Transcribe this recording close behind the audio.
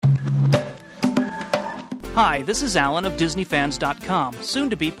Hi, this is Alan of DisneyFans.com, soon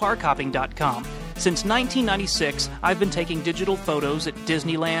to be ParkHopping.com. Since 1996, I've been taking digital photos at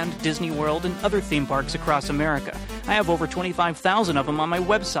Disneyland, Disney World, and other theme parks across America. I have over 25,000 of them on my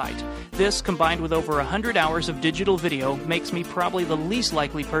website. This, combined with over 100 hours of digital video, makes me probably the least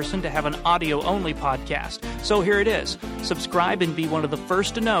likely person to have an audio-only podcast. So here it is. Subscribe and be one of the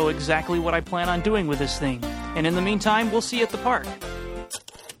first to know exactly what I plan on doing with this thing. And in the meantime, we'll see you at the park.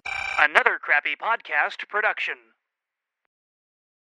 Another Crappy Podcast production.